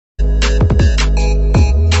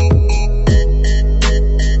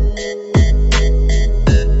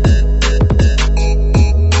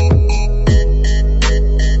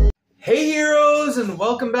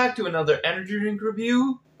another energy drink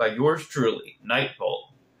review by yours truly,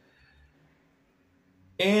 Nightfall.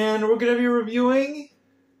 And we're going to be reviewing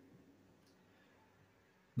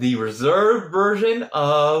the reserved version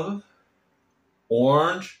of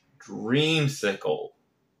Orange Dreamsicle.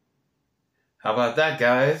 How about that,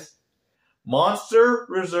 guys? Monster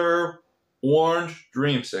Reserve Orange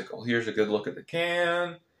Dreamsicle. Here's a good look at the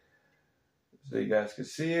can, so you guys can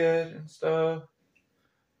see it and stuff.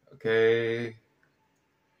 Okay.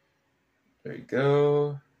 There you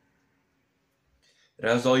go. It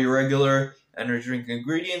has all your regular energy drink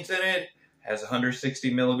ingredients in it. It has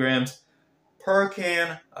 160 milligrams per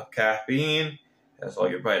can of caffeine. It has all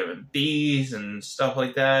your vitamin B's and stuff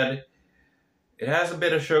like that. It has a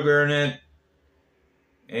bit of sugar in it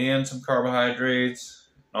and some carbohydrates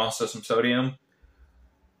and also some sodium.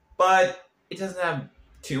 But it doesn't have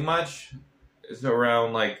too much. It's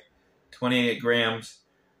around like 28 grams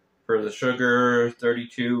for the sugar,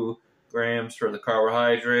 32 grams for the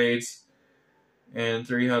carbohydrates, and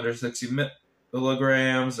 360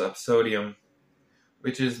 milligrams of sodium,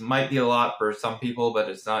 which might be a lot for some people, but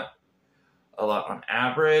it's not a lot on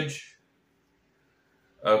average.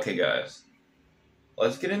 Okay, guys,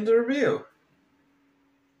 let's get into the review.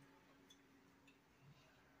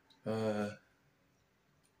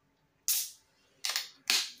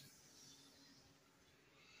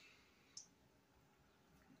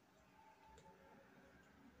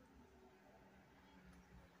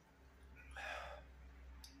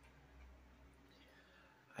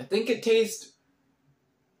 I think it tastes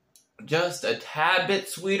just a tad bit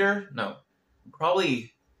sweeter. No,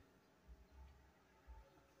 probably.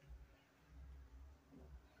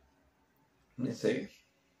 Let me see.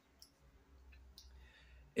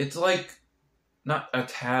 It's like not a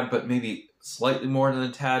tad, but maybe slightly more than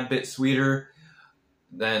a tad bit sweeter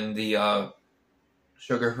than the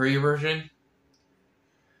sugar-free version.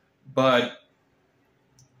 But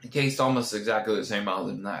it tastes almost exactly the same other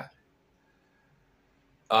than that.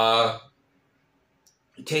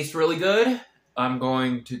 It tastes really good. I'm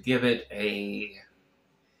going to give it a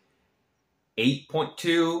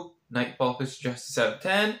 8.2 Nightfall Fish Justice out of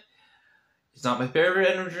 10. It's not my favorite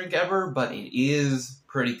energy drink ever, but it is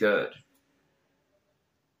pretty good.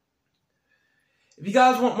 If you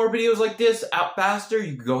guys want more videos like this out faster,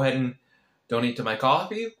 you can go ahead and donate to my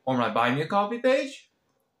Ko-fi or my Buy Me a Coffee page.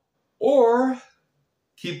 Or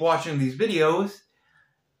keep watching these videos,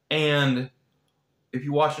 and if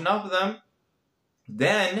you watch enough of them,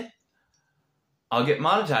 then I'll get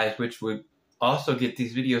monetized, which would also get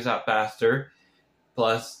these videos out faster.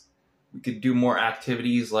 Plus, we could do more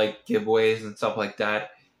activities like giveaways and stuff like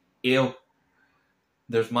that. If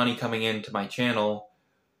there's money coming into my channel,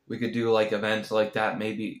 we could do like events like that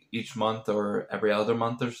maybe each month or every other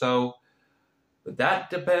month or so. But that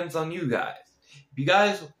depends on you guys. If you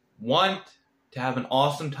guys want to have an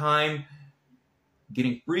awesome time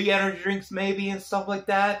getting free energy drinks maybe and stuff like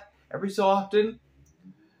that every so often,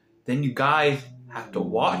 then you guys have to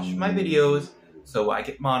watch my videos so I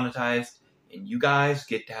get monetized and you guys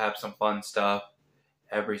get to have some fun stuff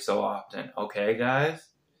every so often. Okay, guys?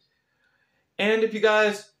 And if you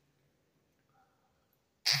guys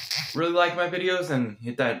really like my videos, then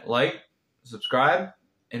hit that like, subscribe,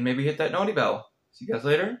 and maybe hit that noti bell. See you guys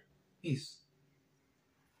later. Peace.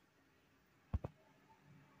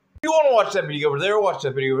 If you want to watch that video over there, watch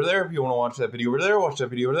that video over there. If you want to watch that video over there, watch that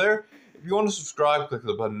video over there. If you want to subscribe, click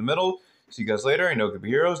the button in the middle. See you guys later. I know it could be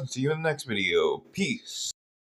heroes, and see you in the next video. Peace.